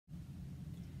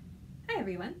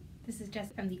everyone, this is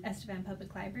Jess from the Estevan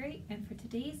Public Library, and for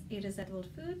today's A to Z World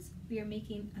Foods, we are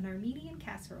making an Armenian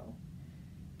casserole.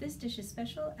 This dish is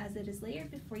special as it is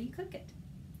layered before you cook it.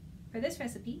 For this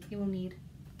recipe, you will need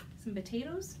some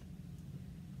potatoes,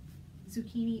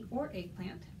 zucchini or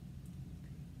eggplant,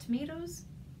 tomatoes,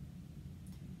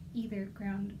 either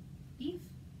ground beef,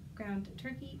 ground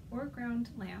turkey, or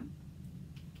ground lamb,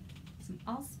 some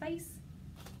allspice,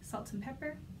 salt and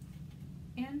pepper,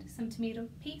 and some tomato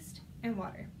paste and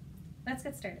water. Let's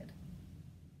get started.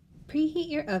 Preheat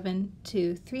your oven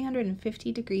to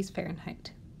 350 degrees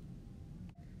Fahrenheit.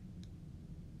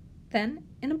 Then,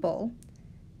 in a bowl,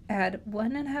 add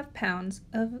 1.5 pounds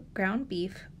of ground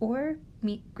beef or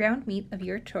ground meat of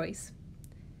your choice.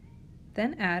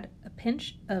 Then add a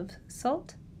pinch of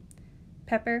salt,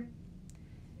 pepper,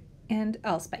 and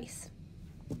allspice.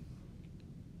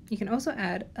 You can also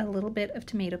add a little bit of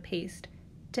tomato paste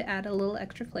to add a little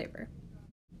extra flavor.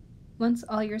 Once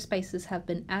all your spices have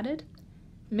been added,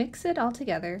 mix it all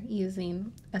together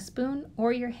using a spoon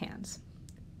or your hands.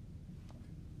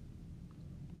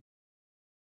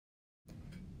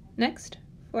 Next,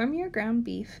 form your ground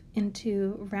beef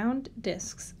into round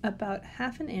discs about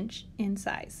 1/2 inch in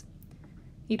size.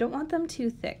 You don't want them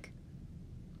too thick.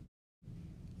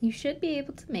 You should be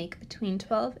able to make between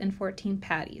 12 and 14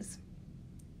 patties.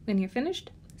 When you're finished,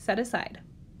 set aside.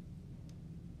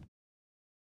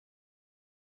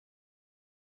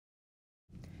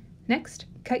 Next,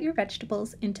 cut your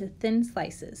vegetables into thin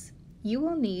slices. You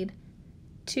will need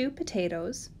 2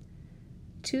 potatoes,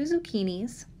 2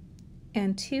 zucchinis,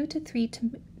 and 2 to 3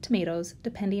 tomatoes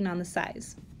depending on the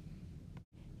size.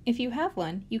 If you have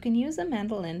one, you can use a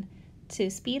mandolin to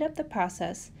speed up the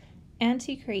process and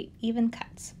to create even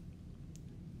cuts.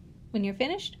 When you're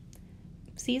finished,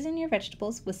 season your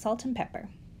vegetables with salt and pepper.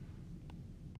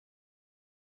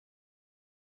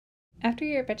 After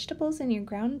your vegetables and your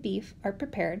ground beef are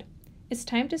prepared, it's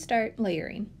time to start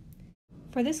layering.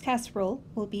 For this casserole,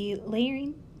 we'll be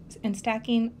layering and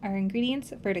stacking our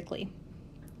ingredients vertically.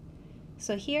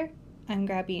 So here, I'm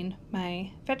grabbing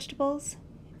my vegetables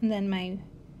and then my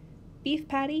beef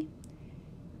patty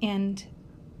and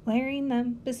layering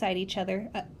them beside each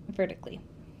other vertically.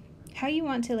 How you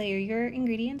want to layer your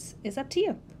ingredients is up to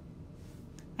you.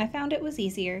 I found it was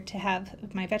easier to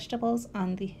have my vegetables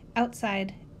on the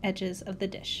outside edges of the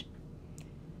dish.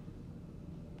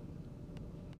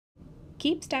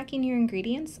 Keep stacking your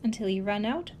ingredients until you run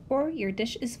out or your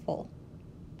dish is full.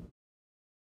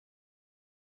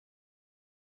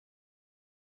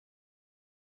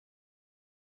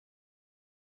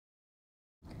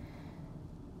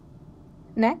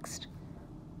 Next,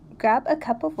 grab a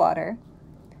cup of water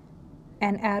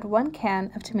and add 1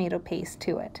 can of tomato paste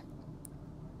to it.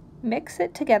 Mix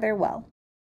it together well.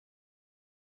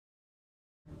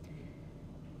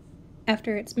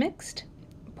 After it's mixed,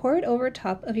 pour it over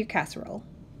top of your casserole.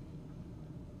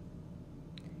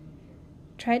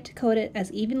 Try to coat it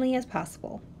as evenly as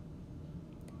possible.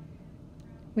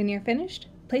 When you're finished,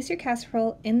 place your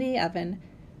casserole in the oven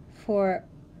for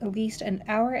at least 1.5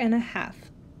 hours.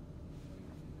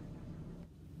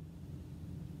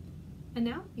 And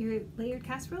now your layered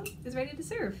casserole is ready to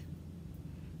serve.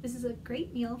 This is a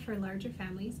great meal for larger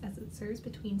families as it serves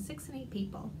between 6 and 8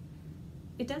 people.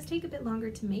 It does take a bit longer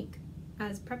to make,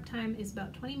 as prep time is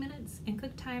about 20 minutes and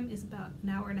cook time is about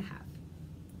 1.5 hours.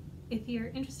 If you're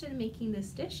interested in making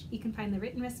this dish, you can find the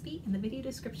written recipe in the video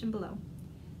description below.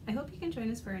 I hope you can join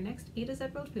us for our next A to Z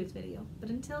World Foods video, but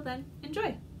until then,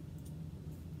 enjoy!